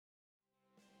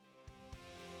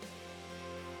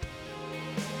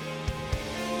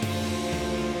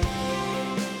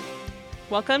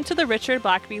Welcome to the Richard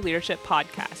Blackaby Leadership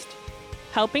Podcast,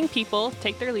 helping people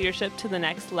take their leadership to the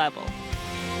next level.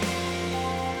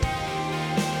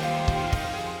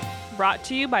 Brought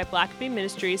to you by Blackaby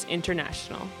Ministries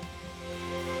International.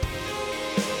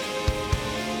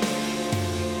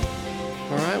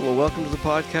 All right, well, welcome to the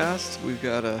podcast. We've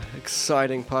got an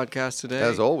exciting podcast today.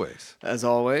 As always. As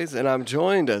always, and I'm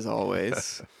joined, as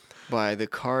always, by the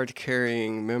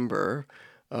card-carrying member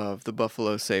of the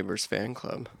Buffalo Sabres fan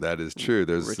club. That is true.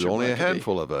 There's Richard only Blackaby. a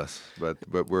handful of us, but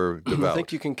we're devout. I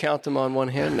think you can count them on one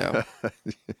hand now.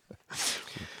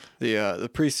 The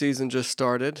preseason just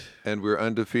started. And we're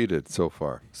undefeated so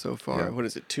far. Yeah. What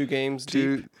is it, 2 games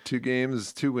deep? Two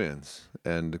games, 2 wins.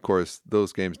 And, of course,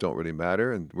 those games don't really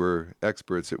matter, and we're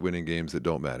experts at winning games that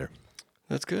don't matter.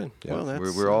 That's good. Yeah. Well, that's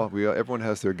everyone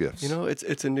has their gifts. You know,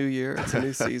 it's a new year. It's a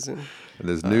new season. And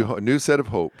there's a new set of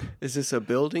hope. Is this a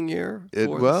building year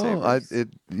for the Sabres?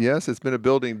 Yes, it's been a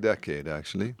building decade,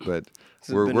 actually, but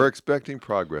we're expecting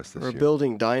progress this Or a year.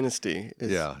 building dynasty.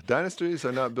 Yeah, dynasties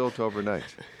are not built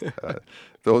overnight.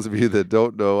 Those of you that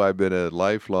don't know, I've been a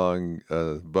lifelong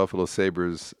Buffalo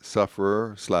Sabres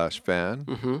sufferer /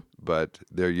 fan, but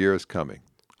their year is coming.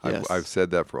 Yes. I've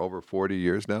said that for over 40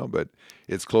 years now, but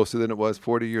it's closer than it was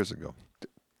 40 years ago.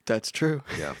 That's true.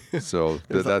 Yeah, so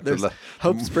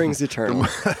hope springs eternal.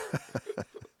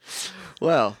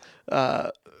 Well,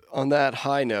 on that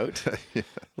high note, Yeah.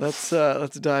 let's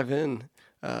dive in.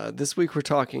 This week we're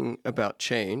talking about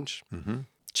change. Mm-hmm.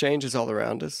 Change is all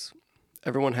around us.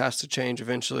 Everyone has to change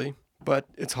eventually, but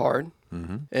it's hard.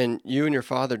 Mm-hmm. And you and your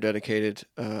father dedicated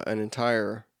an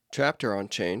entire chapter on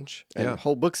change, and Yeah.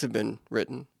 whole books have been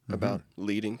written about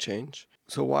leading change.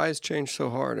 So why is change so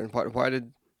hard, and why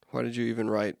did you even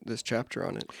write this chapter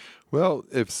on it? Well,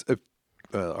 if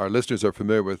our listeners are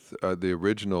familiar with the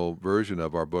original version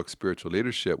of our book, Spiritual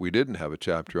Leadership, we didn't have a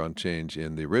chapter on change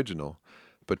in the original.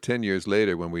 But 10 years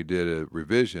later, when we did a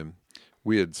revision,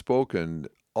 we had spoken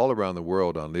all around the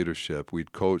world on leadership.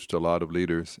 We'd coached a lot of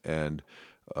leaders, and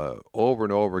over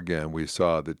and over again, we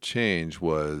saw that change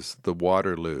was the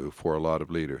Waterloo for a lot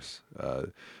of leaders.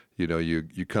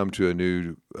 You come to a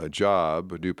new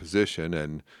job, a new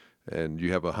position, and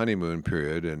you have a honeymoon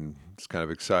period, and it's kind of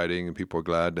exciting, and people are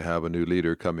glad to have a new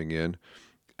leader coming in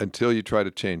until you try to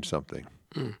change something.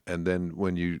 And then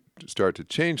when you start to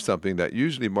change something, that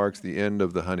usually marks the end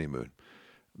of the honeymoon,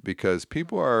 because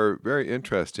people are very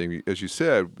interesting. As you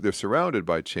said, they're surrounded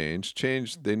by change.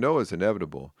 Change they know is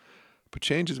inevitable, but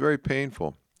change is very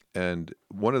painful. And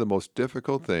one of the most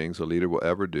difficult things a leader will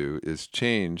ever do is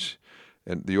change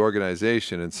and the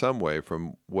organization in some way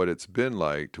from what it's been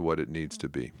like to what it needs to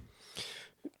be.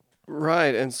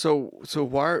 Right, and so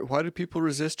why do people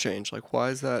resist change? Like,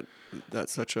 why is that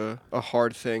such a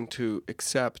hard thing to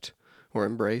accept or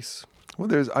embrace?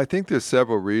 Well, I think there's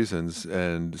several reasons,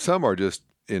 and some are just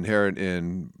inherent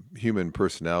in human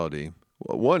personality.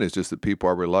 One is just that people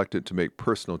are reluctant to make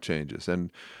personal changes,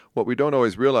 and what we don't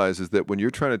always realize is that when you're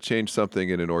trying to change something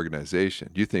in an organization,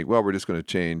 you think, well, we're just going to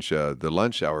change the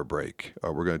lunch hour break,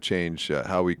 or we're going to change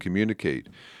how we communicate.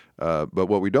 But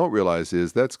what we don't realize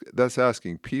is that's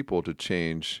asking people to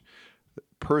change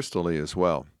personally as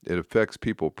well. It affects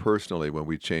people personally when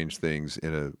we change things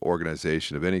in an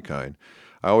organization of any kind.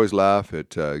 I always laugh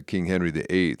at King Henry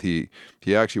VIII.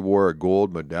 He actually wore a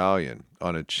gold medallion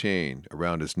on a chain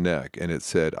around his neck, and it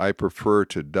said, "I prefer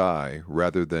to die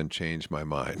rather than change my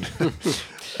mind."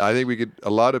 I think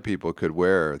a lot of people could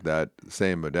wear that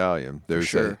same medallion. There's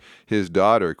sure. His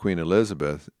daughter, Queen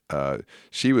Elizabeth,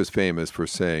 she was famous for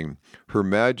saying, "Her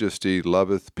Majesty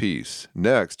loveth peace.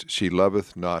 Next, she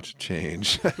loveth not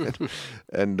change."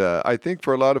 And I think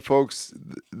for a lot of folks,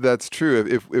 that's true.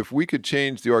 If we could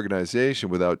change the organization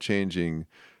without changing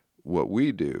what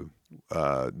we do,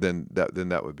 then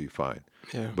that would be fine.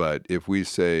 Yeah. But if we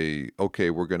say, okay,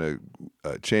 we're going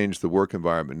to change the work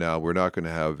environment now, we're not going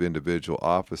to have individual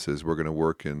offices, we're going to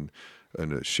work in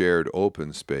a shared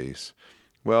open space.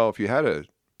 Well, if you had a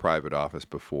private office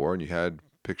before and you had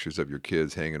pictures of your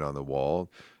kids hanging on the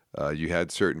wall, you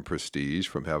had certain prestige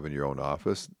from having your own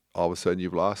office, all of a sudden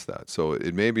you've lost that. So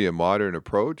it may be a modern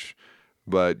approach,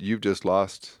 but you've just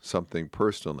lost something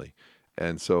personally.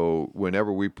 And so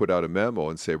whenever we put out a memo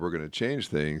and say we're going to change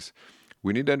things,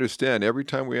 we need to understand every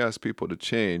time we ask people to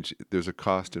change, there's a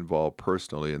cost involved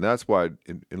personally. And that's why,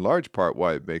 in large part,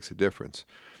 why it makes a difference.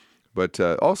 But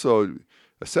also,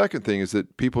 a second thing is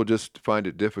that people just find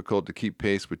it difficult to keep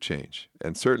pace with change.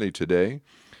 And certainly today,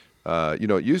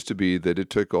 it used to be that it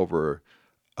took over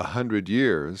 100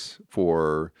 years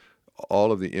for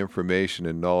all of the information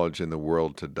and knowledge in the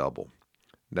world to double.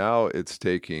 Now it's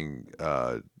taking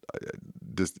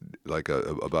just like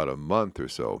about a month or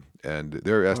so. And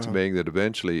they're estimating that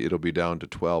eventually it'll be down to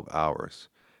 12 hours.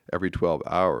 Every 12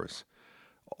 hours,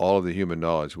 all of the human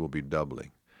knowledge will be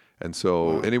doubling. And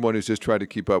so anyone who's just tried to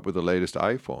keep up with the latest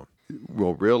iPhone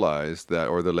will realize that,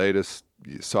 or the latest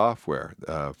software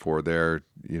for their,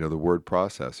 the word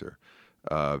processor,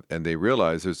 and they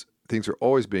realize things are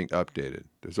always being updated.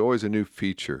 There's always a new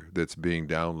feature that's being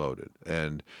downloaded,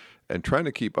 and trying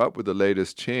to keep up with the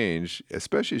latest change,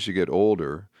 especially as you get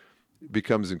older,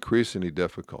 becomes increasingly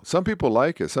difficult. Some people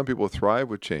like it. Some people thrive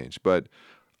with change, but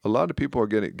a lot of people are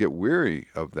going to get weary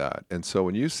of that. And so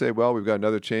when you say, well, we've got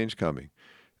another change coming,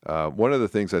 one of the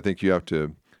things I think you have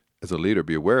to, as a leader,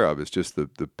 be aware of is just the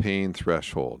pain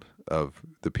threshold of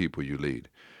the people you lead.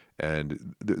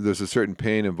 And there's a certain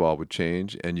pain involved with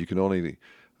change, and you can only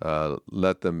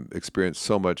let them experience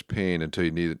so much pain until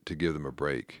you need to give them a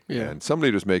break. Yeah. And some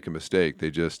leaders make a mistake. They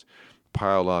just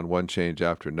pile on one change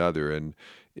after another, and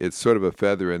it's sort of a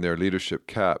feather in their leadership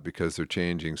cap because they're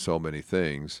changing so many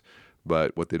things.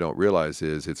 But what they don't realize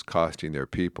is it's costing their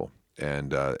people,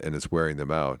 and it's wearing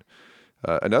them out.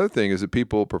 Another thing is that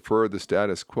people prefer the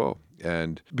status quo,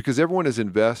 and because everyone is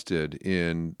invested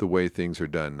in the way things are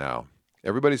done now.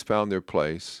 Everybody's found their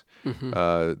place.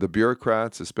 The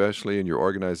bureaucrats, especially in your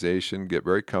organization, get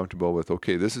very comfortable with,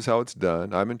 okay, this is how it's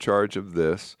done. I'm in charge of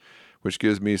this, which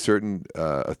gives me certain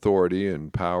authority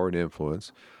and power and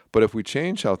influence. But if we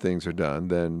change how things are done,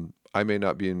 then I may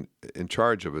not be in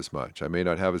charge of as much. I may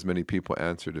not have as many people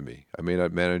answer to me. I may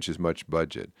not manage as much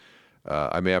budget.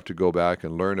 I may have to go back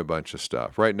and learn a bunch of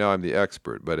stuff. Right now, I'm the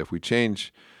expert. But if we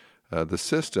change the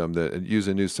system, use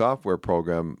a new software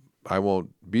program, I won't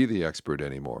be the expert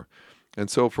anymore. And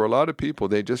so for a lot of people,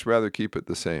 they just rather keep it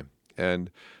the same.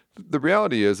 And the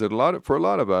reality is that for a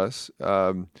lot of us,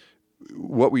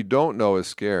 what we don't know is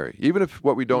scary. Even if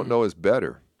what we don't know is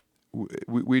better,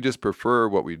 we just prefer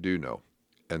what we do know.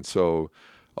 And so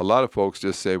a lot of folks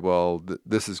just say, well,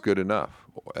 this is good enough.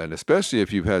 And especially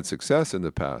if you've had success in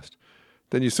the past,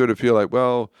 then you sort of feel like,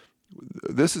 well,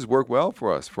 this has worked well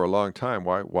for us for a long time.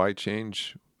 Why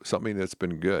change something that's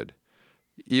been good?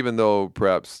 Even though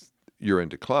perhaps you're in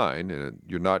decline and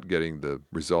you're not getting the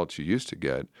results you used to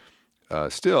get,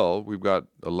 still, we've got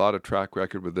a lot of track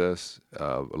record with this,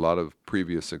 a lot of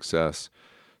previous success.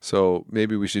 So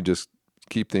maybe we should just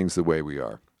keep things the way we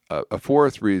are. A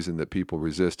fourth reason that people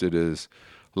resist it is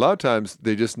a lot of times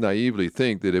they just naively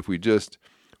think that if we just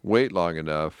wait long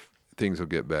enough, things will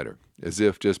get better, as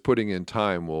if just putting in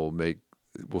time will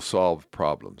solve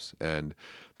problems. And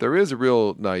there is a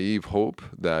real naive hope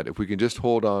that if we can just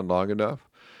hold on long enough,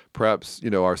 perhaps,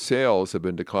 our sales have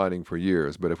been declining for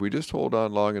years, but if we just hold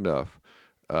on long enough,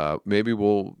 maybe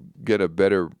we'll get a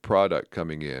better product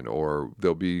coming in, or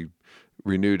there'll be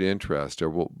renewed interest, or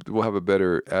we'll have a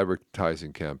better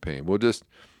advertising campaign.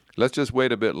 Let's just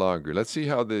wait a bit longer. Let's see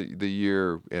how the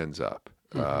year ends up.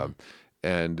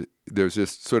 And there's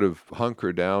this sort of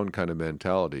hunker down kind of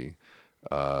mentality.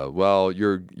 Well,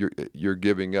 you're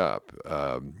giving up.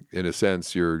 In a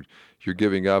sense, you're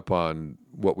giving up on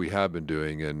what we have been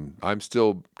doing, and I'm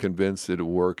still convinced it'll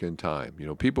work in time.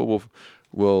 People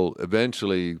will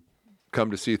eventually come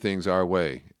to see things our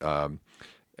way.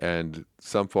 And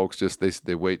some folks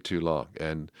they wait too long.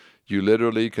 And you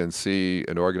literally can see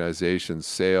an organization's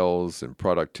sales and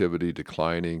productivity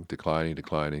declining.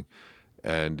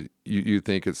 And you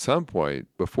think at some point,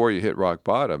 before you hit rock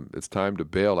bottom, it's time to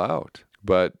bail out.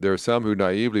 But there are some who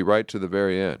naively, right to the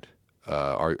very end,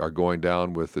 are going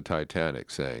down with the Titanic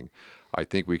saying, I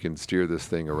think we can steer this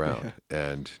thing around.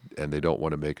 And they don't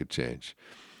want to make a change.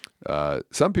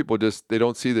 Some people they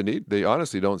don't see the need. They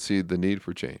honestly don't see the need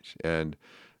for change. And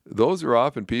those are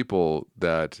often people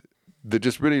that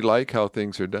just really like how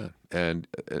things are done. And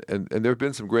there have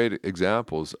been some great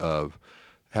examples of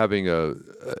having an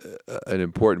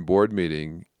important board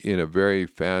meeting in a very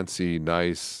fancy,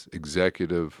 nice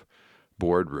executive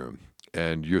boardroom.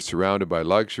 And you're surrounded by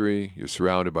luxury, you're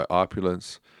surrounded by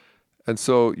opulence. And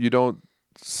so you don't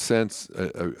sense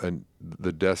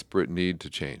the desperate need to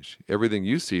change. Everything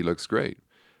you see looks great.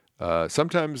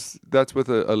 Sometimes that's with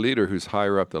a leader who's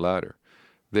higher up the ladder.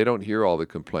 They don't hear all the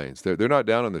complaints. They're not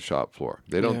down on the shop floor.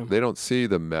 They don't see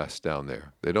the mess down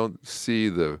there. They don't see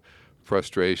the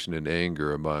frustration and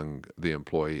anger among the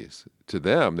employees. To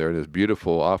them, they're in this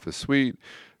beautiful office suite,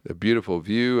 a beautiful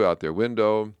view out their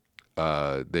window.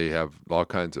 They have all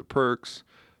kinds of perks.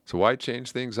 So why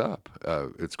change things up?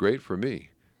 It's great for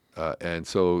me. And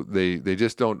so they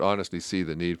just don't honestly see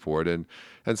the need for it.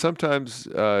 And sometimes,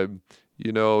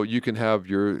 you can have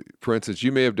for instance,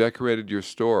 you may have decorated your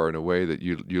store in a way that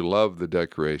you love the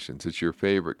decorations. It's your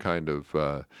favorite kind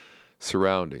of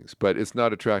surroundings, but it's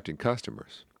not attracting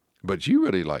customers. But you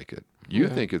really like it. You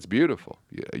think it's beautiful.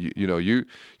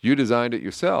 You designed it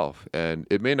yourself, and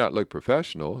it may not look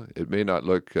professional. It may not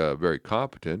look very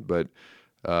competent, but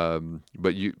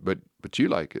you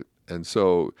like it. And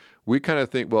so we kind of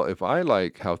think, well, if I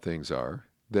like how things are,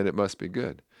 then it must be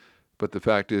good. But the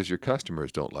fact is, your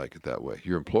customers don't like it that way.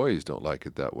 Your employees don't like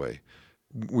it that way.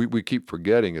 We keep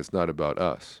forgetting it's not about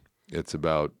us. It's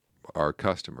about our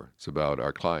customer. It's about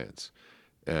our clients.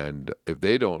 And if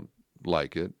they don't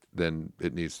like it, then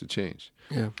it needs to change.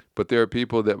 Yeah. But there are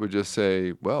people that would just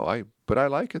say, well, I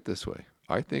like it this way.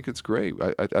 I think it's great.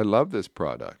 I love this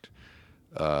product.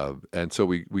 And so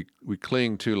we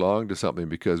cling too long to something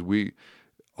because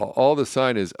all the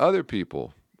sign is other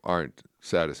people aren't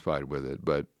satisfied with it,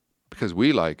 but because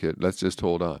we like it, let's just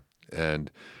hold on.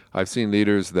 And I've seen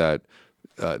leaders that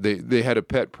they had a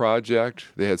pet project.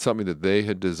 They had something that they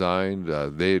had designed.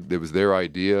 It was their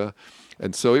idea.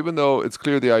 And so even though it's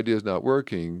clear the idea is not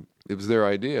working, it was their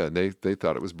idea, and they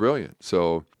thought it was brilliant.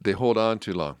 So they hold on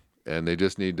too long, and they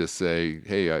just need to say,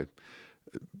 hey,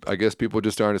 I guess people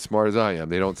just aren't as smart as I am.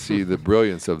 They don't see the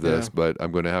brilliance of this, but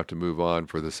I'm going to have to move on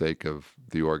for the sake of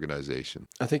the organization.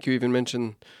 I think you even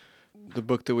mentioned the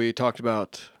book that we talked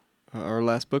about, our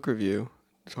last book review,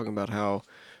 talking about how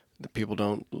the people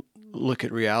don't look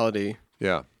at reality.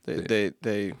 Yeah.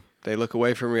 They look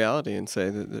away from reality and say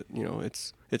that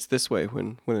it's this way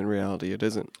when in reality it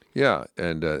isn't. Yeah,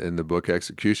 and in the book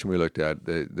Execution we looked at,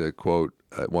 the quote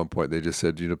at one point, they just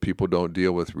said, people don't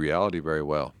deal with reality very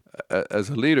well. As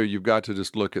a leader, you've got to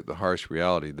just look at the harsh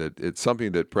reality that it's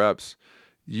something that perhaps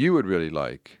you would really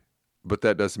like, but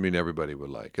that doesn't mean everybody would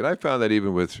like. And I found that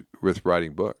even with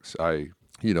writing books.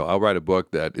 I'll write a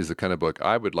book that is the kind of book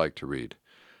I would like to read,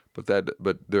 but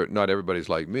not everybody's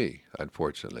like me,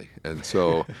 unfortunately. And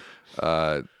so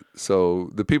so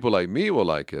the people like me will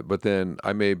like it, but then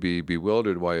I may be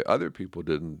bewildered why other people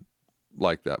didn't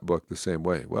like that book the same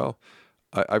way. Well,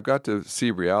 I've got to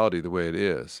see reality the way it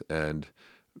is, and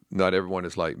not everyone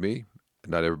is like me.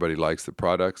 Not everybody likes the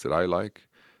products that I like.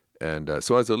 And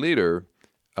so as a leader,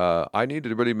 I need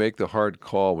to really make the hard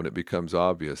call when it becomes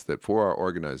obvious that for our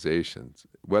organizations,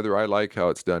 whether I like how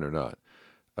it's done or not,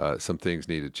 some things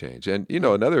need to change. And,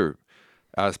 another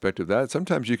aspect of that,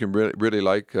 sometimes you can really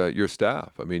like your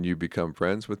staff. I mean, you become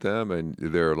friends with them and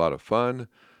they're a lot of fun,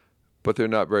 but they're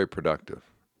not very productive.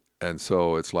 And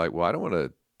so it's like, well, I don't want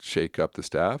to shake up the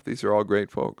staff. These are all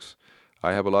great folks.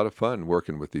 I have a lot of fun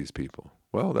working with these people.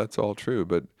 Well, that's all true,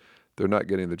 but they're not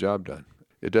getting the job done.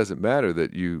 It doesn't matter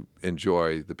that you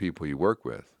enjoy the people you work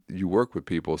with. You work with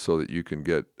people so that you can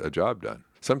get a job done.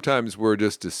 Sometimes we're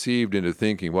just deceived into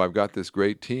thinking, well, I've got this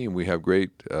great team. We have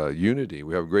great unity.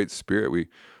 We have great spirit. We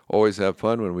always have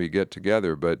fun when we get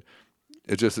together. But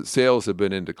it's just that sales have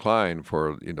been in decline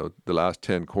for, the last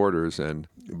 10 quarters.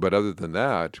 But other than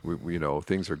that, we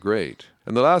things are great.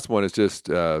 And the last one is just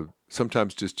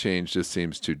sometimes just change just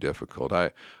seems too difficult.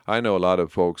 I know a lot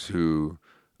of folks who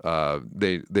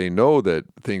they know that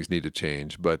things need to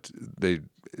change, but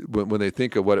when they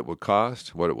think of what it would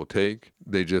cost, what it will take,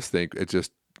 they just think it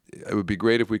would be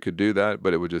great if we could do that,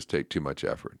 but it would just take too much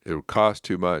effort. It would cost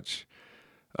too much.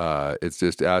 It's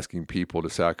just asking people to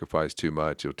sacrifice too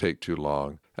much. It'll take too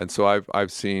long. And so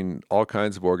I've seen all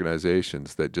kinds of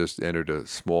organizations that just entered a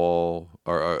small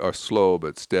or slow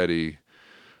but steady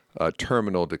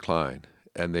terminal decline,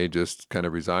 and they just kind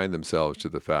of resign themselves to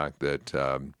the fact that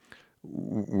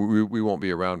we won't be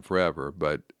around forever,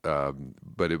 but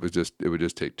it would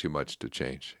just take too much to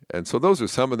change. And so those are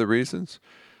some of the reasons.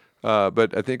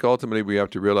 But I think ultimately we have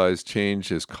to realize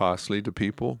change is costly to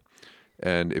people,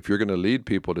 and if you're going to lead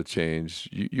people to change,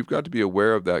 you've got to be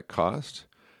aware of that cost.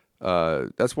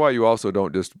 That's why you also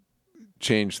don't just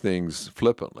change things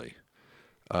flippantly.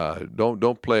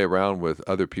 Don't play around with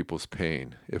other people's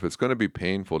pain. If it's going to be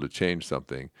painful to change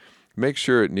something, make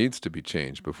sure it needs to be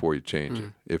changed before you change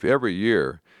it. If every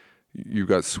year you've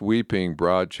got sweeping,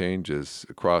 broad changes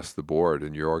across the board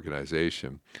in your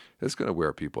organization, it's going to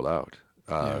wear people out.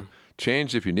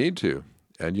 Change if you need to,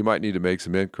 and you might need to make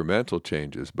some incremental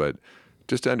changes, but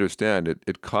just understand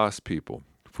it costs people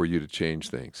for you to change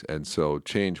things. And so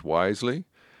change wisely.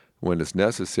 When it's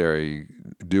necessary,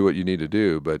 do what you need to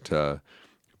do, but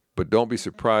don't be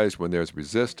surprised when there's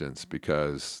resistance,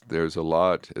 because there's a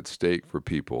lot at stake for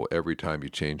people every time you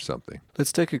change something.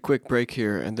 Let's take a quick break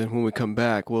here, and then when we come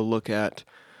back, we'll look at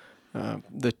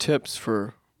the tips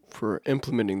for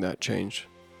implementing that change.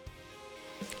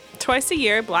 Twice a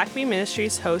year, Black Bee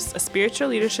Ministries hosts a spiritual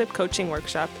leadership coaching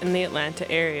workshop in the Atlanta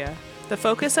area. The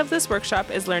focus of this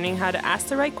workshop is learning how to ask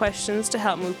the right questions to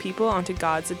help move people onto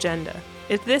God's agenda.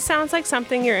 If this sounds like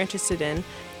something you're interested in,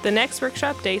 The next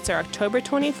workshop dates are October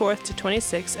 24th to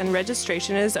 26th, and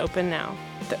registration is open now.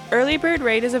 The early bird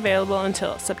rate is available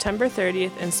until September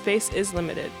 30th, and space is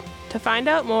limited. To find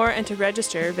out more and to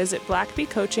register, visit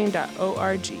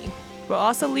blackbeecoaching.org. We'll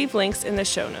also leave links in the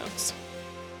show notes.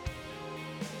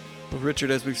 Well, Richard,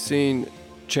 as we've seen,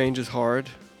 change is hard.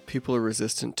 People are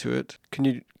resistant to it.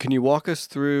 Can you walk us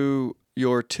through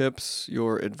your tips,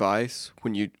 your advice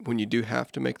when you do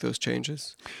have to make those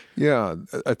changes? Yeah,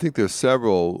 I think there's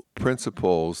several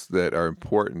principles that are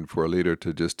important for a leader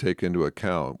to just take into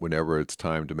account whenever it's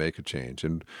time to make a change.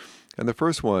 And the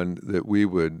first one that we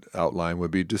would outline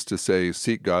would be just to say,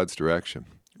 seek God's direction.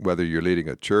 Whether you're leading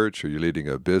a church or you're leading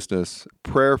a business,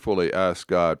 prayerfully ask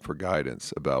God for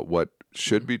guidance about what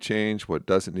should be changed, what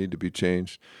doesn't need to be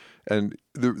changed. And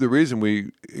the reason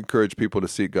we encourage people to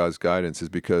seek God's guidance is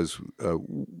because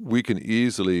we can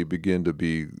easily begin to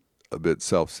be a bit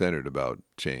self-centered about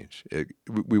change.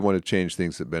 We want to change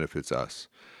things that benefits us.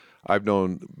 I've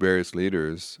known various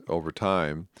leaders over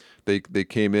time. They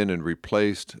came in and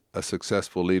replaced a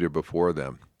successful leader before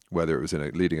them, whether it was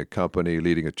leading a company,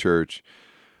 leading a church,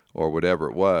 or whatever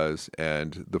it was.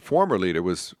 And the former leader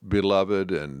was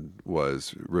beloved and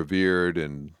was revered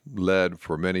and led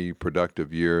for many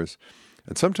productive years.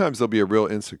 And sometimes there'll be a real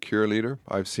insecure leader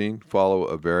I've seen follow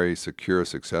a very secure,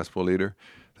 successful leader.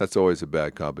 That's always a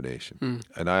bad combination.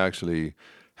 And I actually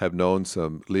have known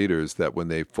some leaders that when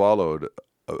they followed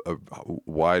a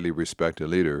widely respected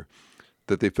leader,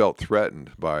 that they felt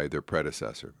threatened by their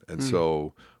predecessor. And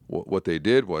so what they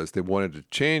did was they wanted to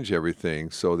change everything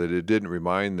so that it didn't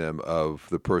remind them of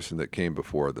the person that came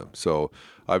before them. So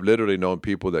I've literally known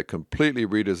people that completely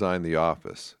redesigned the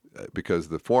office because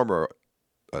the former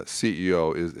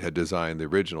CEO had designed the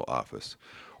original office.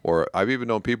 Or I've even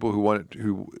known people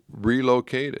who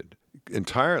relocated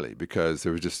entirely because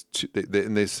there was just,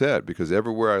 and they said, because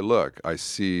everywhere I look, I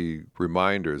see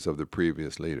reminders of the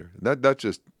previous leader. That's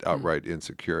just outright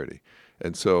insecurity.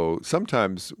 And so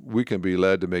sometimes we can be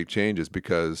led to make changes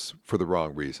because for the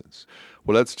wrong reasons.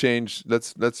 Well, let's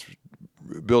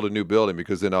build a new building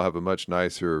because then I'll have a much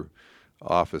nicer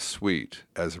office suite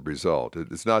as a result.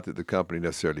 It's not that the company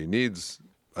necessarily needs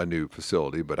a new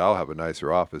facility, but I'll have a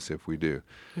nicer office if we do.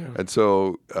 Yeah. And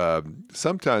so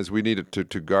sometimes we need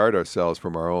to guard ourselves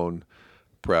from our own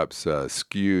perhaps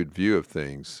skewed view of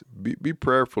things. Be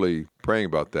prayerfully praying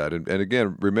about that. And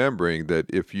again, remembering that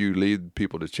if you lead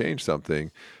people to change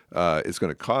something, it's going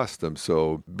to cost them.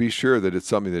 So be sure that it's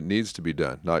something that needs to be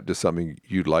done, not just something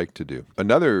you'd like to do.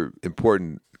 Another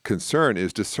important concern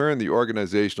is discern the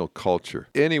organizational culture.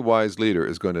 Any wise leader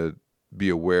is going to be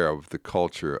aware of the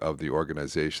culture of the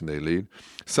organization they lead.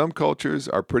 Some cultures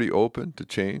are pretty open to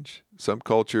change. Some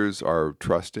cultures are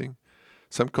trusting.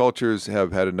 Some cultures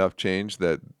have had enough change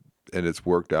and it's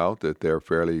worked out that they're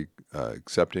fairly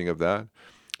accepting of that.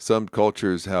 Some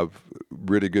cultures have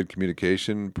really good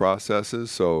communication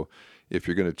processes. So if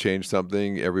you're going to change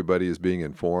something, everybody is being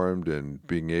informed and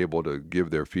being able to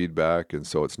give their feedback, and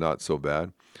so it's not so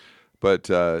bad. But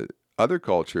other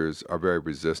cultures are very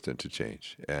resistant to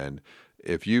change. And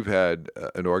if you've had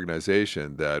an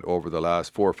organization that over the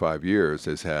last 4 or 5 years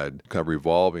has had kind of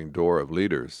revolving door of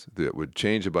leaders that would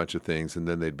change a bunch of things and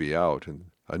then they'd be out, and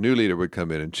a new leader would come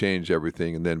in and change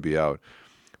everything and then be out.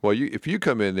 Well, if you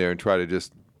come in there and try to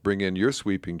just bring in your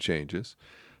sweeping changes,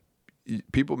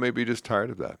 people may be just tired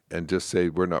of that and just say,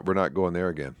 we're not going there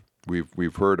again.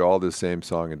 We've heard all this same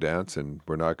song and dance, and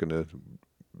we're not going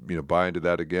to buy into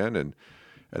that again, and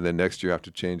then next year have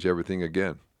to change everything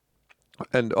again.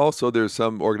 And also there's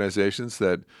some organizations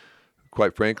that,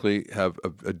 quite frankly, have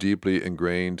a deeply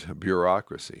ingrained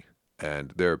bureaucracy.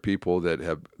 And there are people that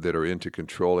are into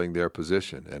controlling their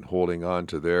position and holding on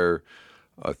to their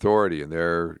authority and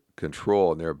their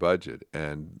control and their budget.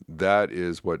 And that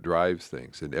is what drives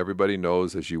things. And everybody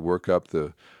knows as you work up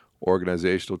the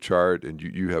organizational chart and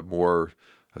you have more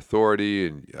authority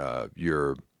and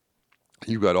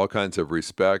you've got all kinds of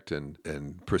respect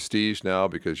and prestige now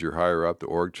because you're higher up the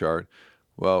org chart.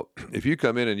 Well, if you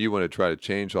come in and you want to try to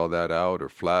change all that out or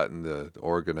flatten the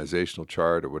organizational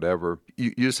chart or whatever,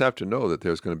 you just have to know that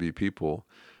there's going to be people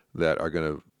that are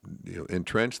going to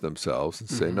entrench themselves and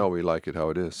say, no, we like it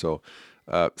how it is. So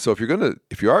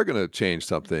if you are going to change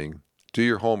something, do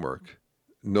your homework,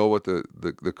 know what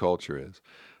the culture is.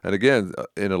 And again,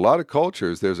 in a lot of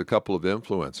cultures, there's a couple of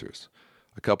influencers,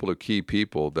 a couple of key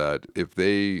people that if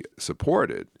they support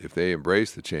it, if they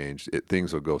embrace the change,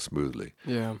 things will go smoothly.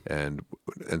 Yeah. And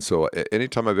so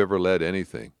anytime I've ever led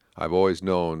anything, I've always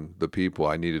known the people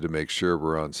I needed to make sure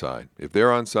were on side. If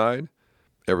they're on side,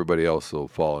 everybody else will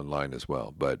fall in line as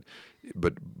well. But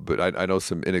I know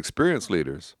some inexperienced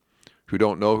leaders who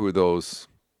don't know who those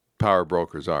power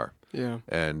brokers are. Yeah.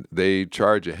 And they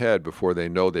charge ahead before they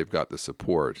know they've got the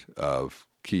support of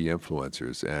key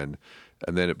influencers. And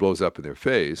then it blows up in their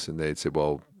face, and they'd say,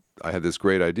 well, I had this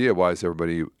great idea. Why is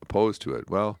everybody opposed to it?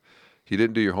 Well, you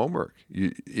didn't do your homework.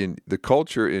 In the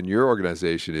culture in your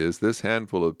organization is this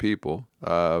handful of people,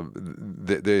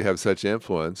 they have such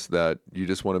influence that you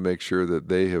just want to make sure that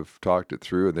they have talked it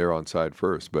through and they're on side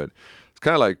first. But it's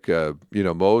kind of like,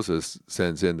 Moses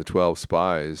sends in the 12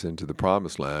 spies into the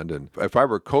promised land. And if I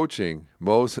were coaching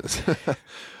Moses,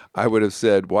 I would have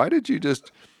said, why did you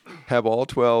just have all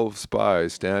 12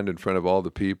 spies stand in front of all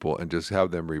the people and just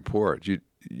have them report?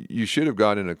 You should have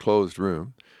gone in a closed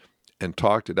room and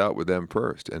talked it out with them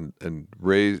first, and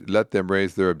let them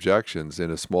raise their objections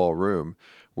in a small room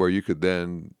where you could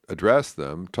then address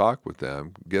them, talk with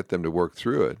them, get them to work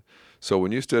through it. So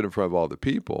when you stood in front of all the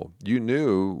people, you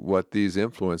knew what these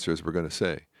influencers were going to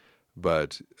say.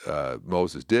 But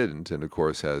Moses didn't, and of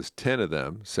course has 10 of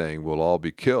them saying we'll all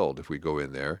be killed if we go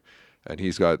in there. And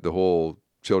he's got the whole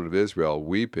children of Israel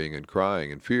weeping and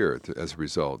crying in fear as a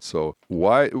result. So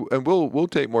why? And we'll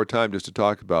take more time just to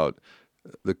talk about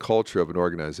the culture of an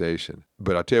organization.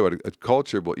 But I'll tell you what, a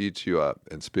culture will eat you up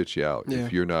and spit you out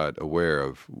if you're not aware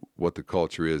of what the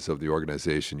culture is of the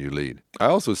organization you lead. I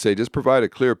also say just provide a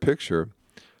clear picture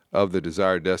of the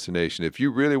desired destination. If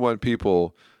you really want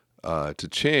people to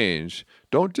change,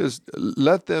 don't just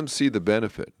let them see the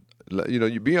benefit.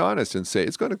 You be honest and say,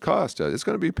 it's going to cost us, it's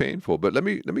going to be painful, but let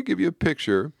me give you a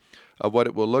picture of what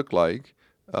it will look like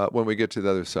when we get to the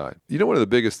other side. One of the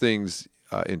biggest things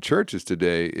in churches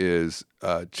today is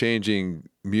changing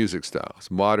music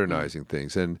styles, modernizing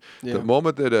things. And the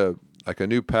moment that a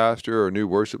new pastor or a new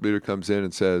worship leader comes in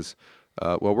and says,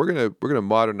 well, we're gonna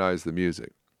modernize the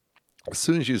music, as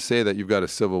soon as you say that, you've got a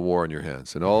civil war in your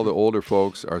hands. And all the older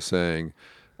folks are saying,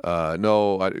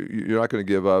 no, you're not going to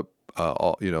give up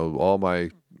all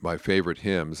my favorite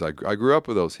hymns. I grew up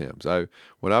with those hymns.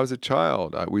 When I was a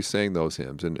child, we sang those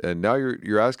hymns, and now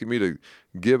you're asking me to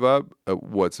give up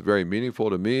what's very meaningful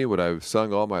to me, what I've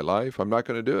sung all my life. I'm not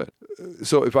going to do it.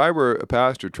 So if I were a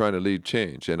pastor trying to lead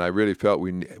change, and I really felt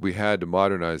we had to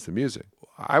modernize the music,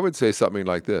 I would say something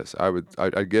like this.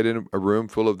 I'd get in a room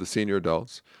full of the senior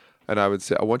adults, and I would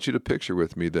say, I want you to picture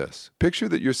with me this. Picture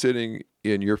that you're sitting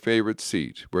in your favorite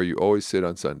seat where you always sit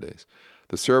on Sundays.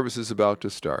 The service is about to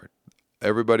start.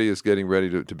 Everybody is getting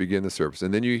ready to begin the service.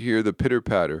 And then you hear the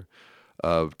pitter-patter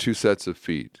of 2 sets of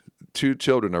feet. 2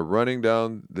 children are running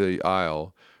down the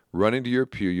aisle, running to your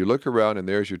pew. You look around, and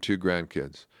there's your 2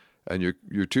 grandkids. And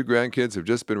your 2 grandkids have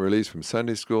just been released from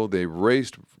Sunday school. They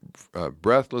raced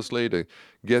breathlessly to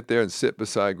get there and sit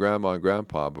beside Grandma and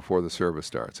Grandpa before the service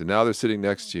starts. And now they're sitting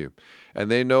next to you. And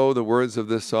they know the words of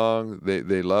this song.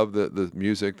 They love the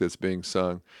music that's being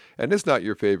sung. And it's not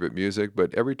your favorite music,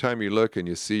 but every time you look and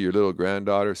you see your little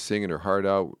granddaughter singing her heart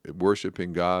out,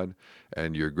 worshiping God,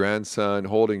 and your grandson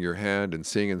holding your hand and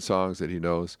singing songs that he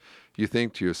knows, you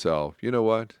think to yourself, you know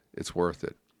what? It's worth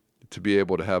it to be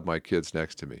able to have my kids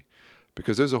next to me.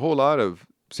 Because there's a whole lot of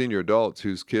senior adults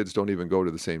whose kids don't even go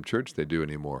to the same church they do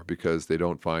anymore because they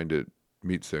don't find it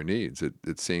meets their needs.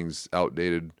 It seems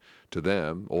outdated to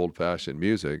them, old-fashioned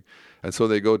music, and so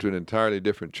they go to an entirely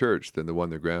different church than the one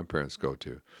their grandparents go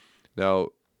to. Now,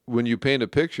 when you paint a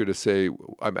picture to say,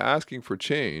 I'm asking for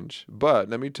change, but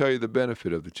let me tell you the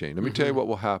benefit of the change. Let me tell you what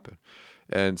will happen.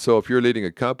 And so if you're leading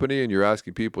a company and you're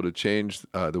asking people to change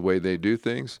the way they do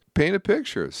things, paint a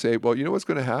picture. Say, well, you know what's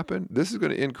going to happen? This is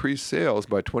going to increase sales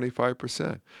by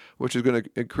 25%, which is going to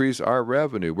increase our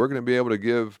revenue. We're going to be able to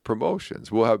give promotions.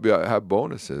 We'll have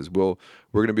bonuses. We're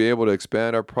going to be able to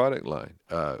expand our product line.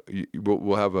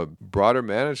 We'll have a broader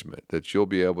management that you'll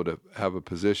be able to have a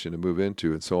position to move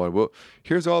into and so on. Well,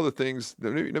 here's all the things.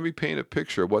 Let me paint a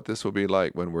picture of what this will be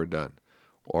like when we're done.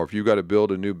 Or if you've got to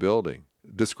build a new building,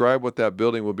 describe what that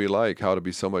building will be like, how it'll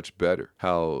be so much better,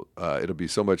 how it'll be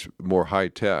so much more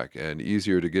high-tech and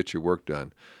easier to get your work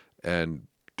done. And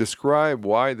describe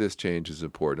why this change is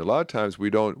important. A lot of times we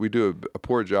do a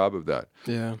poor job of that.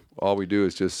 Yeah. All we do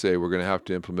is just say we're going to have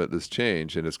to implement this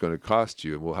change and it's going to cost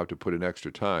you and we'll have to put in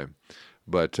extra time.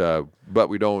 But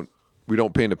we don't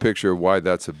paint a picture of why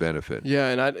that's a benefit. Yeah,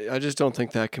 and I just don't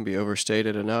think that can be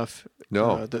overstated enough.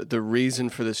 No. The reason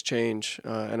for this change,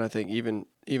 and I think even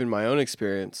my own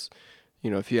experience,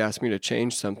 if you ask me to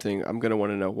change something, I'm going to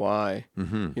want to know why.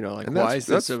 Mm-hmm. Why is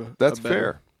this that's a better,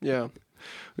 fair. Yeah.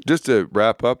 Just to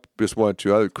wrap up, just want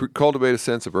to cultivate a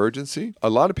sense of urgency. A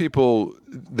lot of people,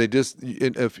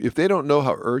 if they don't know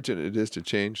how urgent it is to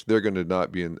change, they're going to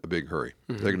not be in a big hurry.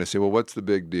 Mm-hmm. They're going to say, well, what's the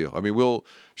big deal? I mean, we'll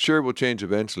change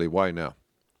eventually. Why now?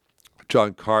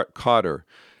 John Cotter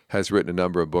has written a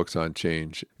number of books on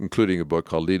change, including a book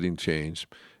called Leading Change.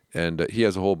 And he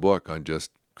has a whole book on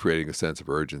just creating a sense of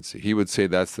urgency. He would say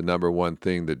that's the number one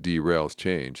thing that derails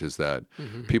change, is that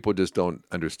people just don't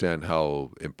understand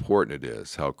how important it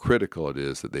is, how critical it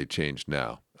is that they change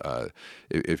now.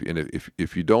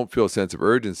 If you don't feel a sense of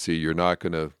urgency, you're not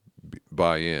going to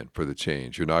buy in for the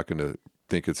change. You're not going to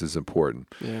think it's as important.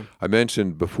 Yeah. I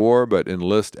mentioned before, but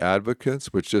enlist advocates,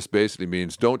 which just basically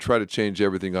means don't try to change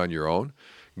everything on your own.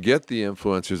 Get the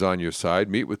influencers on your side.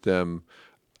 Meet with them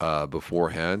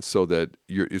beforehand, so that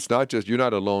you're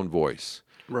not a lone voice.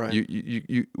 Right.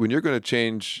 You when you're going to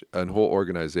change a whole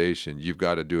organization, you've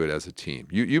got to do it as a team.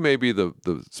 You may be the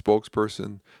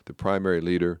spokesperson, the primary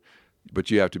leader,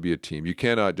 but you have to be a team. You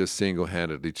cannot just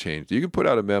single-handedly change. You can put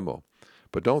out a memo,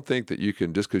 but don't think that you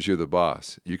can, just because you're the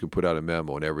boss, you can put out a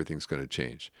memo and everything's going to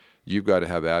change. You've got to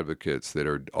have advocates that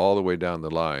are all the way down the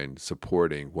line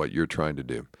supporting what you're trying to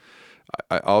do.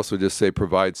 I also just say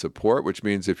provide support, which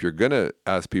means if you're going to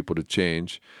ask people to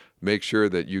change, make sure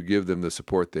that you give them the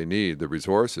support they need, the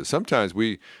resources. Sometimes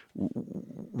we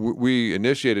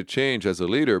initiate a change as a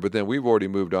leader, but then we've already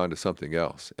moved on to something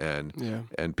else. And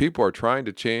people are trying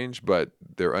to change, but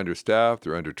they're understaffed,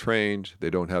 they're undertrained, they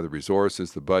don't have the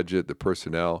resources, the budget, the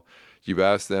personnel. You've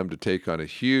asked them to take on a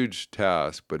huge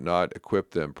task, but not equip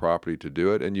them properly to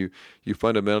do it. And you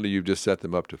fundamentally, you've just set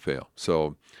them up to fail.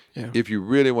 So if you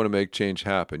really want to make change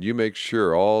happen, you make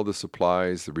sure all the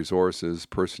supplies, the resources,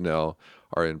 personnel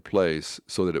are in place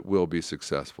so that it will be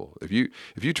successful. If you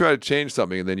try to change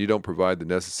something and then you don't provide the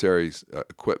necessary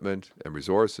equipment and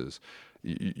resources,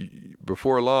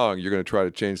 before long, you're going to try to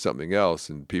change something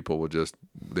else, and people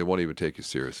they won't even take you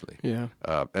seriously. Yeah.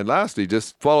 And lastly,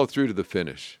 just follow through to the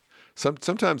finish.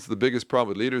 Sometimes the biggest problem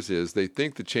with leaders is they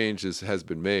think the change has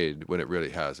been made when it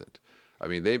really hasn't. I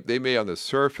mean, they may on the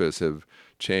surface have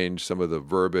changed some of the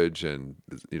verbiage and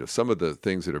some of the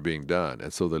things that are being done,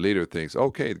 and so the leader thinks,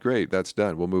 okay, great, that's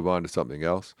done. We'll move on to something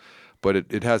else, but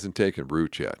it hasn't taken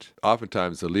root yet.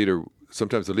 Oftentimes, the leader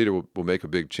will make a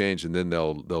big change, and then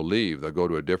they'll leave. They'll go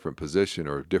to a different position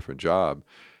or a different job,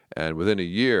 and within a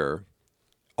year,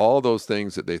 all those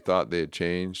things that they thought they had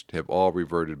changed have all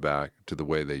reverted back to the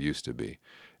way they used to be.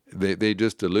 They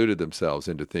just deluded themselves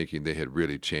into thinking they had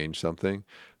really changed something.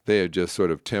 They had just sort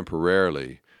of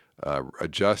temporarily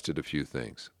adjusted a few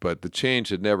things, but the change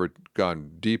had never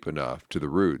gone deep enough to the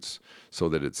roots so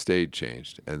that it stayed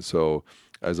changed. And so,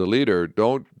 as a leader,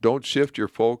 don't shift your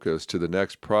focus to the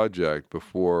next project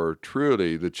before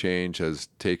truly the change has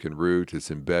taken root, it's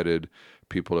embedded.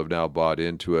 People have now bought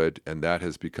into it, and that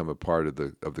has become a part of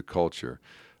the culture.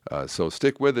 So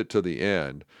stick with it to the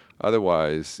end.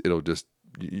 Otherwise,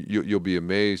 you'll be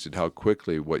amazed at how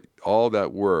quickly all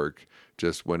that work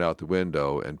just went out the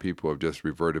window, and people have just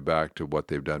reverted back to what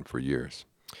they've done for years.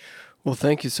 Well,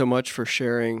 thank you so much for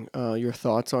sharing your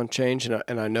thoughts on change,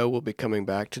 and I know we'll be coming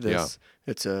back to this.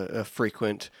 Yeah. It's a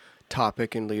frequent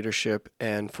topic in leadership,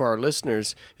 and for our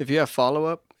listeners, if you have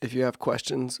follow-up, if you have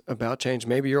questions about change,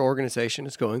 maybe your organization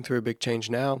is going through a big change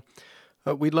now,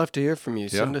 we'd love to hear from you.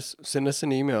 Yeah. Send us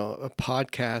an email, a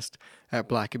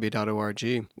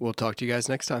podcast@blackaby.org. We'll talk to you guys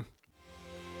next time.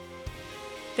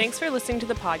 Thanks for listening to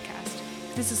the podcast.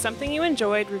 If this is something you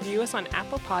enjoyed, review us on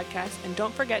Apple Podcasts, and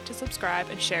don't forget to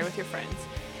subscribe and share with your friends.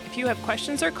 If you have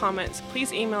questions or comments,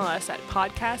 please email us at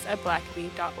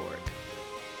podcast@blackaby.org.